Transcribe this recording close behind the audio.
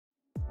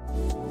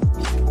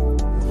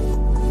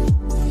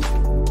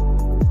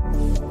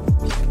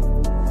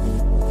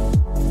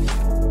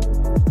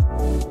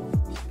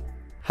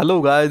Hello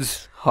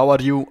guys, how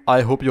are you?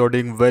 I hope you're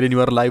doing well in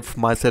your life.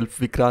 Myself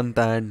Vikrant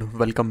and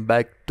welcome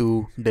back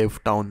to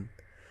DevTown.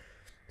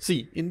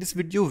 See, in this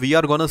video we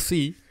are gonna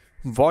see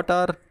what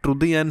are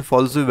truthy and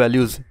falsy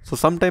values. So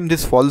sometimes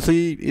this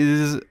falsy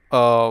is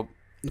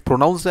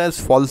pronounced as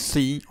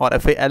falsy or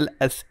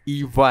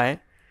Falsey.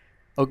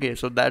 Okay,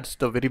 so that's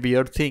the very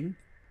weird thing.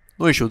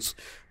 No issues.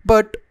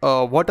 But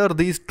what are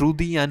these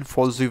truthy and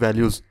falsy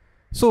values?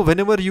 So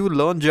whenever you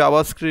learn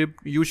JavaScript,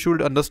 you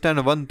should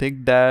understand one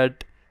thing,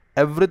 that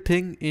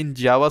everything in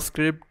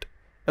JavaScript,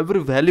 every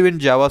value in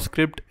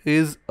JavaScript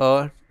is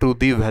a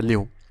truthy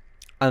value,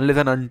 unless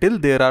and until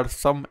there are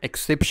some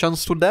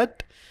exceptions to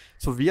that.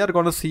 So we are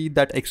gonna see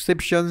that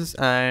exceptions,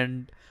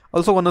 and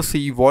also gonna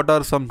see what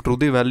are some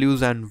truthy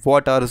values and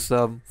what are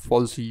some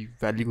falsy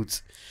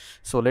values.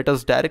 So let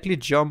us directly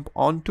jump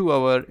onto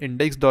our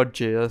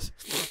index.js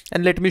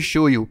and let me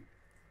show you.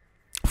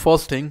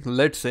 First thing,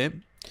 let's say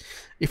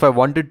if I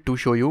wanted to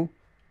show you,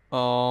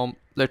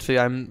 let's say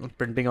I'm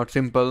printing out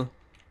simple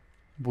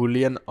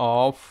boolean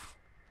of,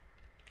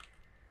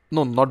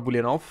 no, not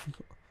boolean of,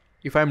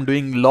 if I'm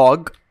doing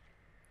log,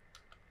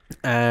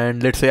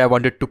 and let's say I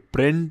wanted to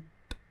print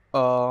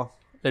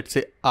let's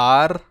say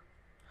r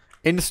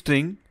in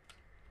string,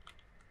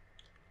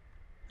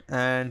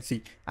 and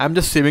see, I'm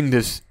just saving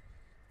this.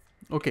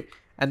 Okay,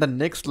 and the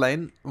next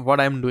line what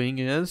I'm doing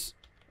is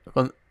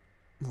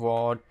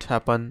what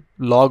happened,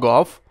 log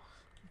of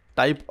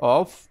type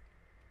of,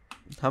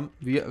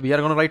 we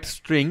are gonna write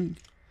string,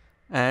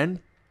 and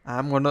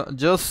I'm gonna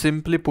just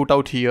simply put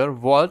out here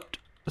what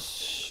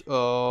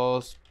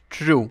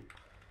true,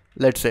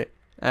 let's say,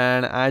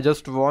 and I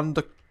just want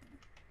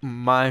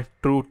my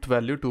truth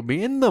value to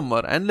be in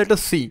number, and let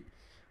us see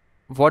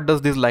what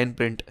does this line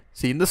print.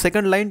 See, in the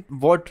second line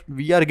what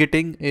we are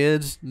getting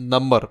is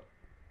number,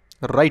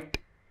 right?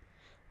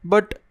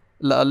 But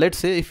let's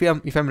say if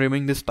I'm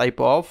removing this type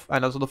of,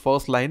 and also the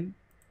first line,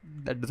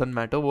 that doesn't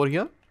matter over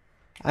here,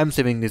 I'm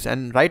saving this,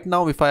 and right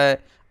now if I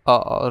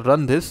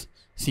run this,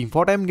 see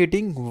what I'm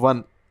getting,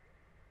 1.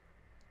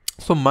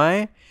 So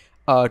my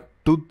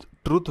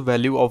truth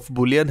value of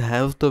boolean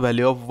has the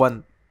value of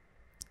 1.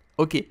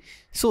 Okay,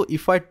 so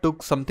if I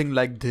took something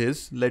like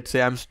this, let's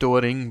say I'm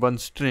storing one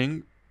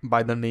string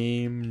by the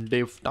name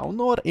DevTown,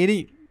 or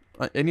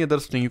any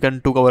other string, you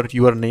can take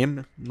your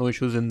name, no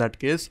issues in that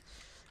case.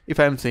 If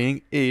I'm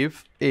saying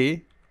if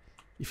a,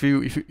 if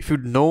you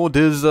know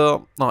this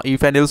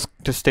if and else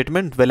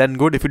statement, well and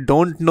good. If you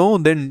don't know,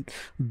 then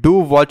do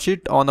watch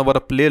it on our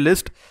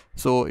playlist.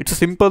 So it's a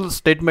simple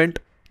statement,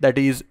 that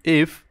is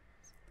if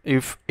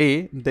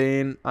a,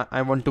 then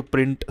I want to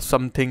print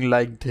something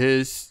like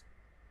this,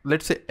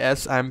 let's say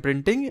s I'm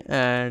printing,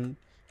 and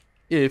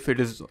if it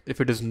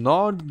is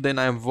not, then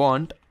I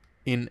want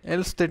in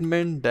else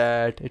statement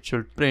that it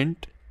should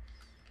print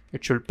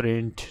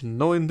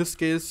no in this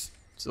case.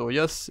 So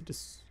yes, it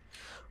is.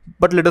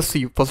 But let us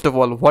see first of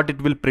all what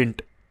it will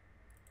print.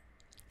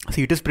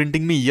 See, it is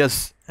printing me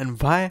yes.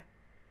 And why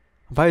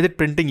is it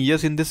printing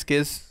yes in this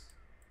case?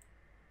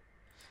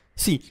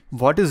 See,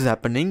 what is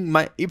happening,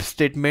 my if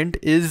statement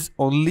is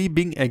only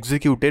being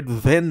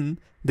executed when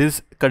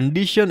this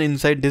condition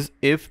inside this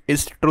if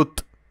is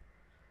truth.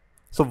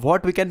 So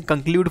what we can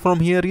conclude from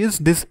here is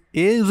this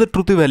a is a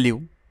truthy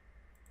value.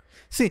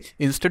 See,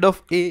 instead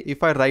of a,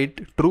 if I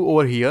write true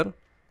over here,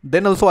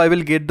 then also I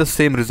will get the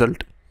same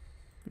result.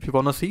 If you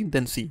wanna see,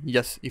 then see,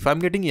 yes, if I'm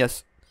getting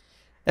yes.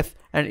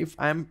 And if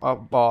I'm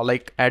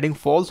like adding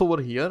false over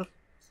here,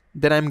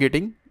 then I'm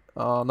getting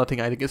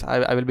nothing. I guess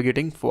I will be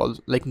getting false,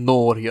 like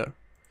no over here.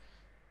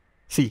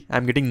 See,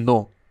 I'm getting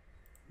no.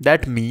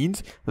 That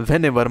means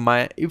whenever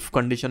my if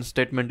condition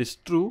statement is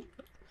true,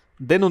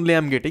 then only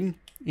I'm getting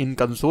in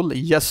console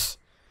yes.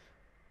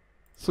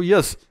 So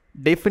yes,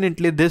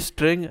 definitely this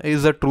string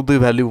is a truthy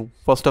value,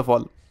 first of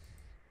all.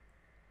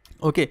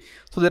 Okay,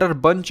 so there are a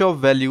bunch of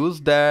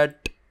values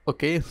that,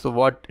 okay, so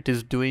what it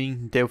is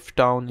doing,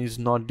 DevTown is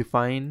not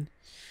defined.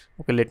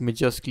 Okay, let me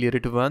just clear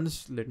it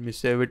once, let me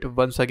save it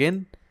once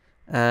again,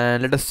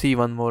 and let us see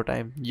one more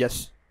time.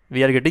 Yes,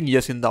 we are getting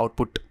yes in the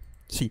output.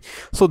 See,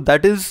 so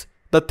that is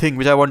the thing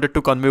which I wanted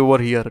to convey over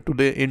here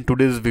today in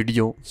today's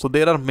video. So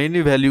there are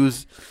many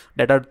values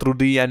that are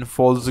truthy and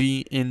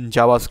falsy in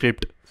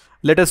JavaScript.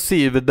 Let us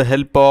see with the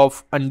help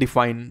of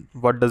undefined,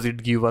 what does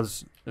it give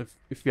us.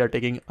 If we are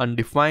taking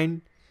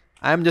undefined,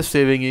 I am just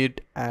saving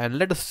it, and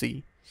let us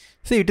see.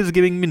 See, it is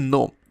giving me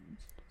no,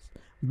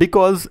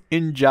 because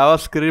in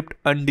JavaScript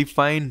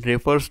undefined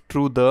refers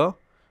to the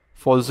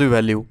falsy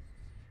value.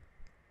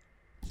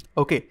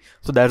 Okay,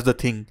 so that's the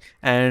thing.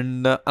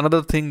 And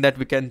another thing that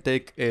we can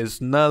take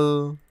is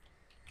null.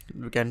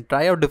 We can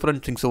try out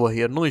different things over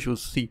here, no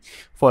issues. See,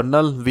 for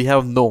null we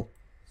have no.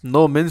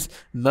 No means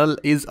null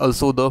is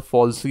also the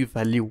falsy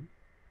value.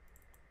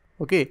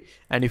 Okay,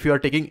 and if you are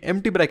taking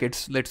empty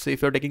brackets, let's say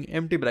if you are taking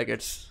empty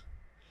brackets,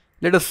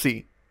 let us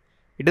see,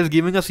 it is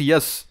giving us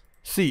yes.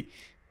 See,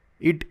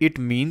 it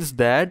means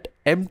that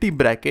empty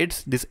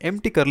brackets, this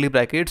empty curly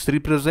brackets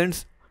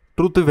represents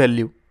truth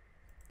value.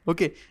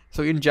 Okay,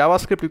 so in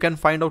JavaScript you can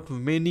find out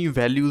many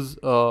values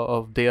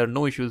of there,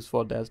 no issues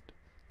for that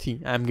See,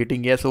 I'm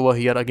getting yes over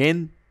here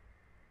again.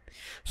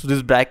 So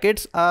these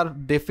brackets are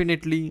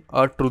definitely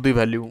a truthy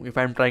value. If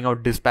I'm trying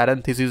out this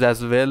parenthesis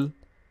as well,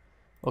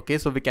 okay,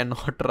 so we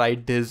cannot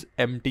write this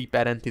empty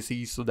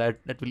parentheses, so that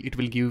it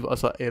will give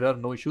us an error.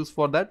 No issues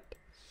for that.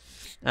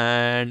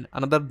 And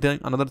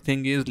another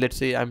thing is, let's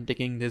say I'm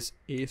taking this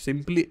a,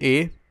 simply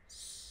a,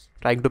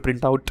 trying to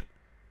print out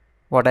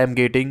what I'm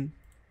getting.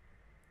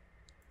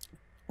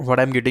 What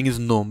I'm getting is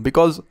no,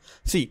 because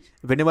see,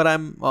 whenever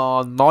I'm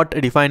not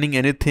defining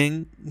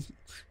anything,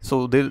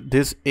 so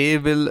this a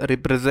will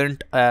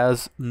represent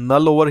as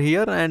null over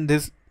here, and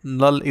this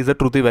null is a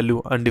truthy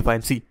value,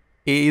 undefined. See,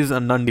 a is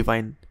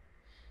undefined.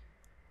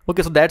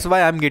 Okay, so that's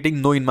why I'm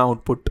getting no in my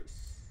output.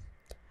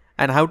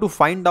 And how to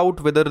find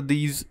out whether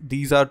these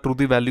are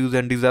truthy values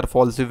and these are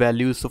falsy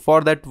values? So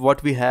for that,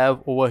 what we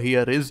have over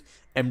here is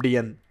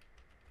MDN.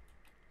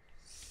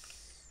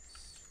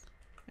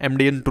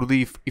 MDN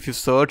truthy. If you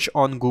search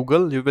on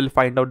Google, you will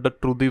find out the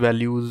truthy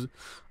values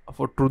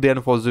for truthy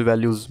and falsy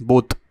values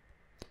both.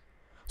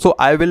 So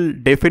I will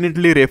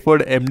definitely refer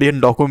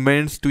MDN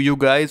documents to you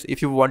guys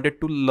if you wanted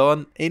to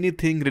learn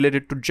anything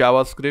related to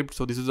JavaScript.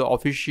 So this is the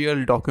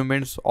official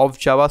documents of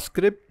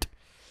JavaScript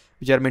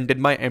which are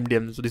maintained by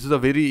MDN. So this is a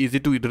very easy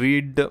to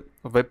read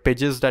web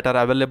pages that are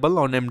available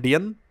on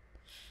MDN.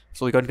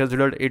 So you can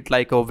consider it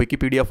like a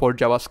Wikipedia for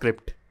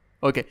JavaScript.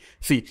 Okay,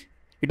 see,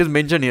 it is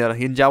mentioned here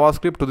in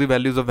JavaScript to the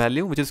values of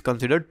value which is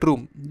considered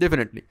true,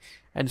 definitely.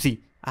 And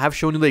see, I have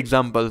shown you the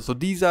examples. So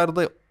these are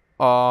the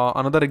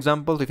another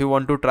examples. If you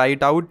want to try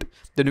it out,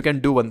 then you can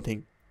do one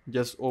thing.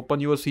 Just open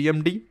your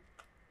CMD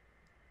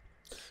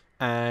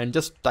and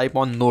just type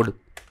on node.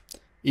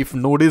 If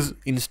node is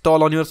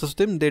installed on your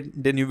system,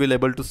 then you will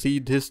able to see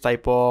this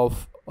type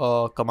of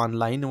command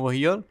line over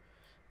here,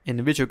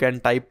 in which you can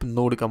type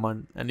node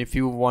command. And if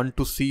you want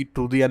to see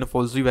truthy and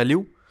falsy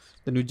value,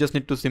 then you just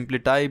need to simply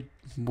type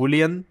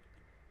boolean.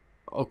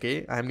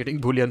 Okay, I am getting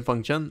boolean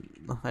function.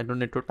 I don't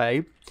need to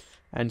type.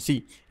 And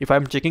see, if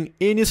I'm checking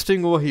any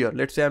string over here,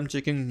 let's say I'm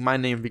checking my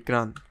name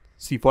Vikrant.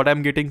 See what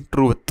I'm getting,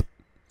 truth,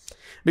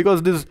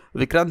 because this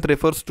Vikrant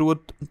refers to a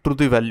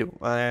truthy value.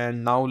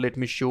 And now let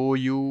me show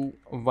you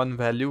one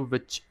value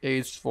which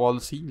is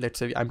falsy. Let's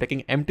say I'm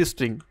taking empty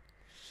string.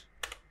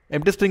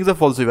 Empty string is a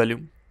falsy value.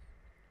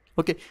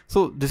 Okay,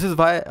 so this is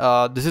why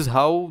this is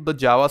how the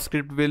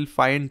JavaScript will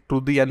find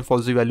truthy and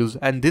falsy values.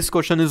 And this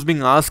question is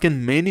being asked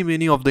in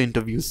many of the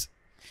interviews.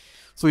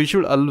 So you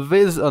should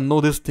always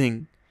know this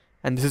thing.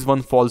 And this is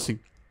one falsy.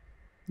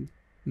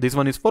 This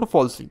one is for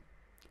falsy.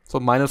 So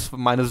minus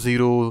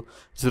 0,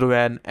 0,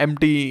 and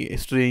empty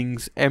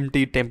strings,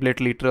 empty template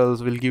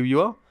literals will give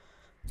you a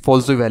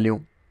falsy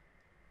value.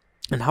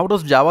 And how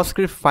does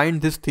JavaScript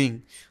find this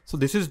thing? So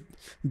this is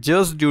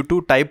just due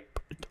to type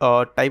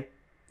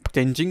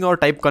changing or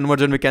type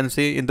conversion, we can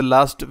say. In the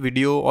last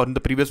video or in the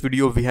previous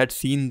video, we had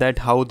seen that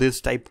how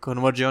this type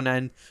conversion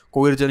and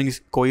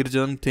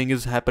coercion thing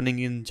is happening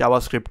in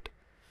JavaScript.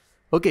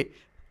 Okay.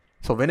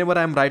 So whenever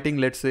I'm writing,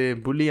 let's say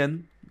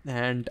boolean,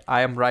 and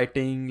I am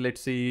writing,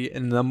 let's say, a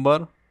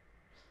number,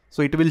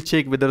 so it will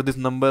check whether this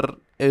number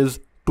is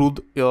truth,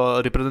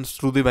 represents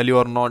truthy value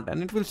or not,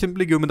 and it will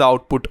simply give me the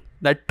output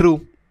that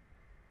true.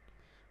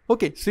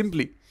 Okay,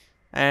 simply.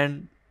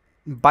 And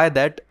by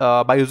that,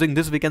 by using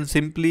this, we can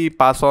simply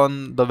pass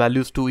on the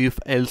values to if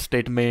else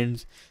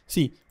statements.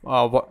 See,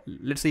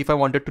 let's say if I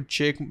wanted to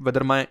check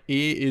whether my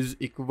a is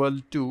equal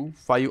to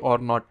 5 or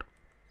not,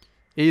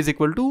 a is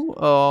equal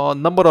to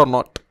number or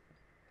not,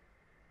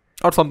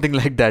 or something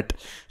like that.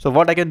 So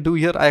what I can do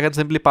here, I can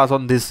simply pass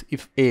on this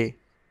if a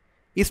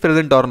is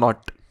present or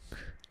not.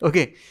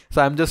 Okay,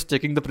 so I'm just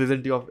checking the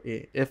present of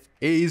a. If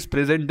a is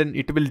present, then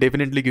it will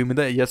definitely give me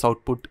the yes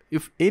output.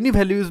 If any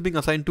value is being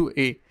assigned to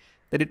a,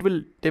 then it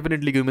will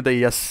definitely give me the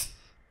yes.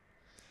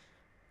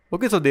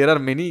 Okay, so there are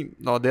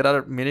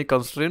many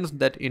constraints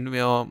that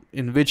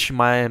in which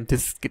my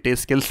this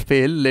test skills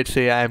fail. Let's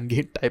say I am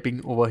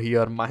typing over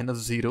here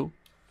 -0.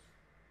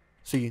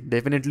 See,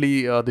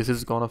 definitely this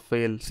is gonna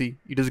fail. See,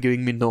 it is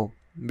giving me no,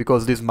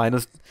 because these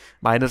minus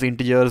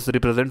integers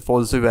represent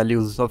false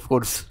values, of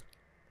course.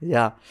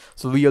 Yeah,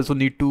 so we also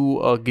need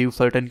to give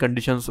certain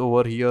conditions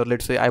over here.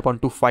 Let's say I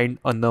want to find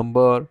a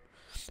number,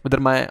 whether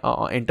my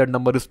entered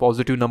number is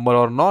positive number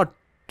or not.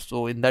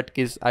 So in that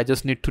case, I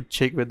just need to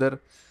check whether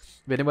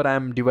whenever I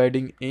am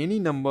dividing any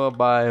number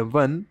by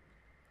 1,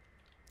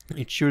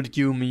 it should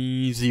give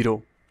me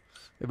 0.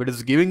 If it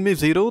is giving me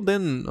 0,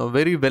 then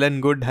very well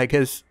and good, I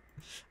guess.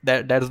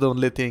 That's the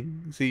only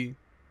thing. See,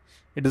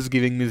 it is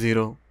giving me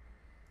 0.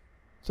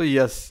 So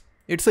yes,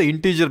 it's an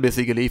integer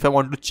basically. If I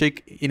want to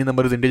check any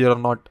number is integer or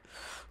not,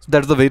 so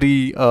that's the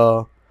very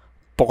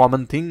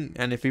common thing.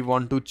 And if we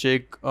want to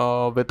check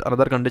with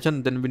another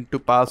condition, then we need to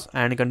pass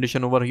AND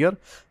condition over here.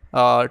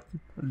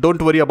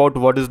 Don't worry about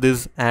what is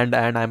this and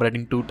I'm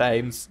writing 2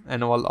 times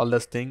and all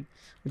this thing.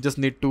 We just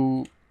need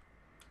to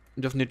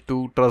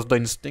trust the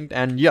instinct.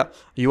 And yeah,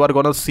 you are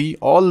gonna see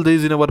all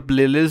these in our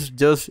playlist.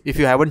 Just if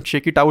you haven't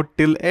checked it out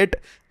till yet,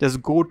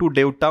 just go to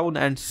DevTown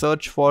and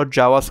search for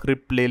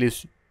JavaScript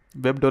playlist,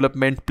 web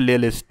development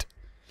playlist,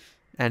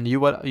 and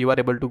you are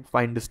able to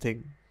find this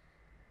thing.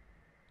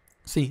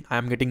 See, I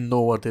am getting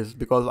no over this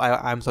because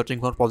I am searching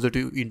for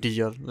positive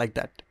integer like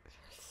that.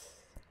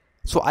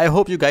 So I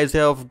hope you guys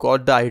have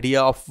got the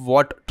idea of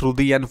what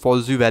truthy and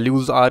falsy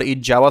values are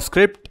in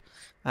JavaScript.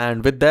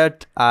 And with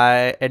that,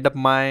 I end up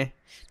my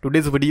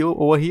today's video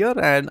over here,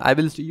 and I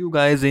will see you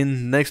guys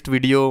in next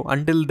video.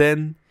 Until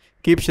then,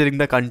 keep sharing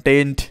the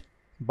content.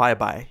 Bye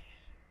bye.